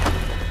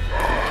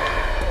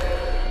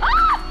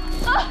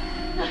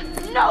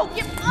 No,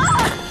 give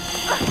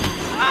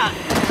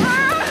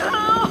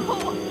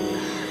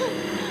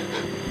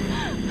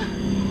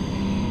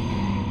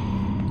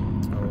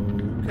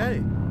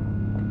Okay.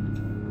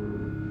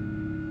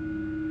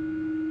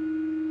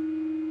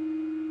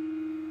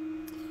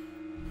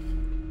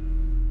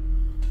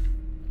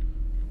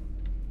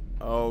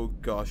 Oh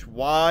gosh,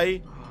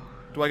 why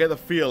do I get the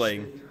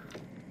feeling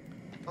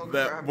Oh,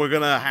 that crap. we're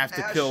gonna have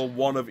to Ash. kill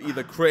one of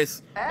either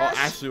Chris or Ash.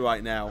 Ashley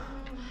right now?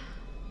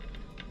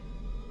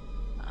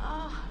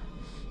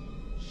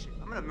 Shit,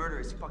 I'm gonna murder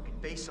his fucking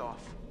face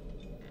off.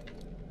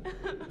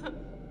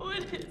 What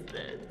is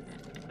this?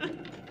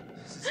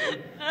 This is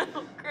him.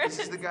 No, Chris.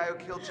 This is the guy who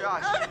killed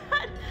Josh. Oh,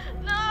 God.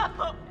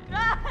 No,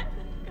 God.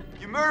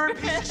 You murdered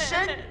piece of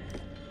shit! You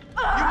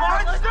You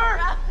monster!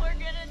 We're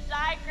gonna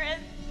die, Chris.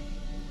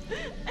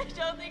 I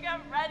don't think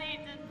I'm ready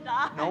to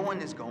die. No one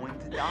is going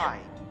to die.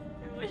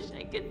 I wish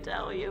I could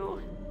tell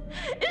you.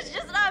 It's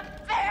just not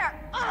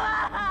fair.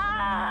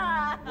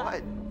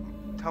 What?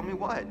 Tell me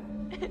what?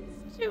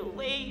 It's too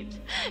late.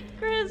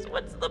 Chris,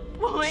 what's the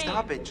point?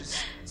 Stop it,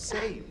 just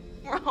say.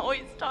 We're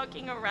always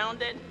talking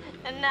around it.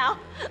 And now,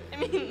 I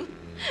mean,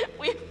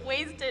 we've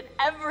wasted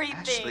everything.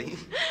 Ashley,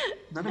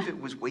 none of it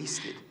was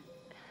wasted.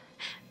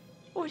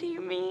 What do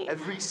you mean?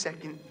 Every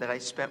second that I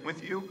spent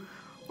with you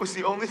was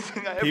the only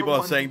thing I ever People are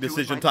wanted saying to do with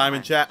decision my time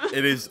in chat.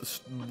 It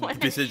is What are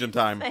decision you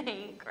time.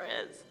 saying,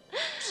 Chris?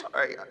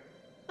 Sorry,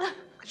 I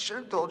should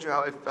have told you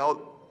how I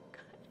felt.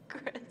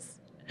 Chris.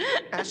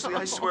 Ashley,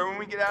 I swear when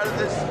we get out of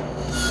this.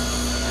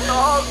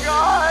 Oh,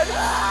 God!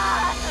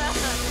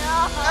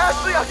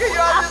 Ashley, I'll get you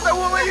out of this. I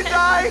won't let you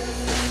die.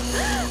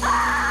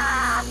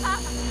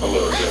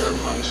 Hello there,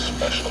 my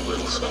special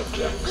little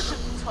subjects.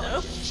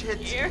 So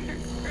Shit. scared,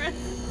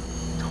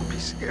 Chris. Don't be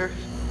scared.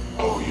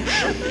 Oh, you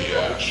should be,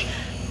 Ash.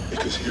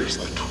 Because here's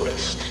the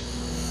twist.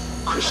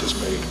 Chris has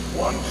made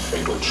one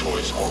fatal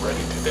choice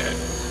already today.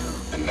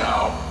 And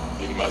now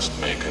he must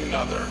make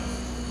another.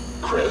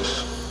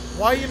 Chris,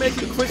 Why are you you making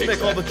can Chris take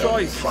make all the that gun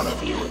in choice? front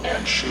of you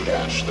and shoot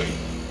Ashley.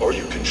 Or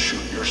you can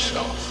shoot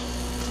yourself.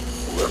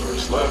 Whoever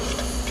is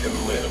left can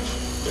live.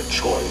 The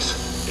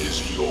choice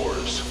is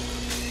yours.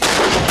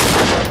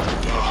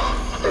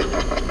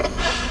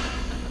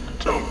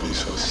 Don't be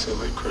so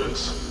silly,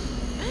 Chris.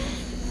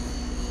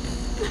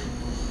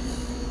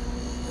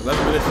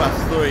 11 minutes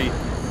past 3.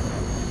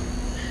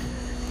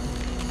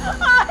 Oh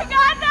my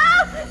God, no!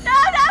 Chris!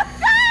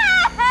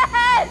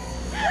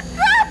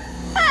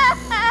 Chris!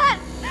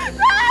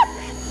 Chris!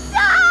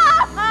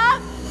 Stop!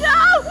 No!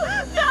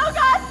 No,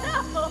 God,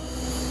 no!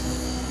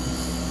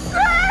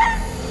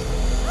 Chris!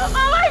 Oh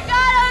my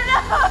God, oh no!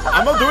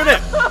 I'm not doing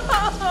it.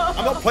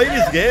 I'm not playing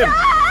this game. Chris!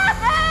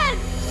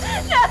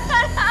 No!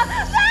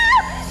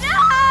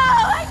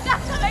 Oh my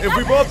God, If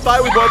we both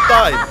die, we both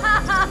die.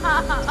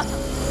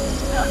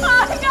 Oh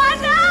my God,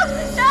 no!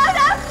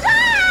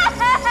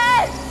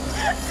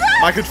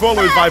 Chris! My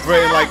controller is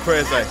vibrating like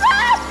crazy.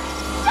 Stop!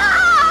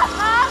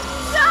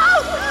 No!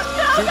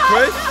 Shoot God,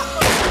 Chris? no!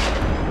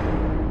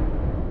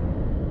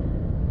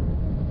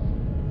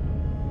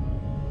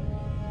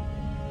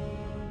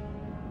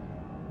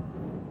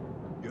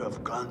 You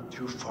have gone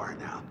too far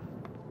now.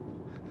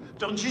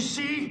 Don't you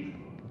see?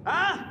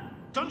 Huh?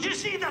 Don't you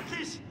see that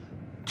this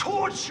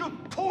torture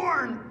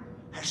porn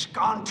has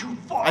gone too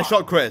far? I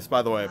shot Chris,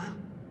 by the way.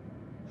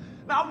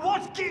 Now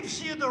what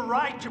gives you the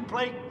right to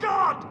play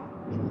God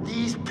in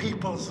these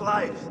people's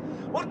lives?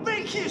 What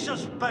makes you so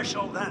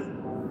special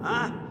then?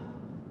 Huh?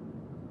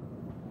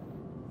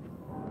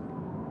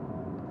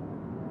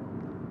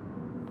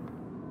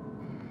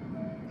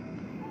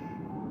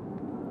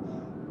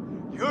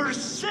 You're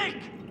sick!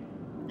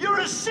 You're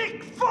a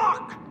sick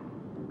fuck!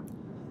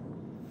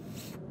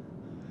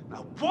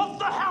 Now what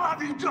the hell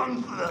have you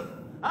done for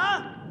them?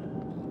 Huh?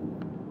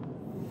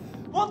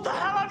 What the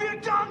hell have you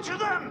done to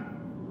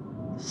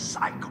them?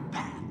 Psycho.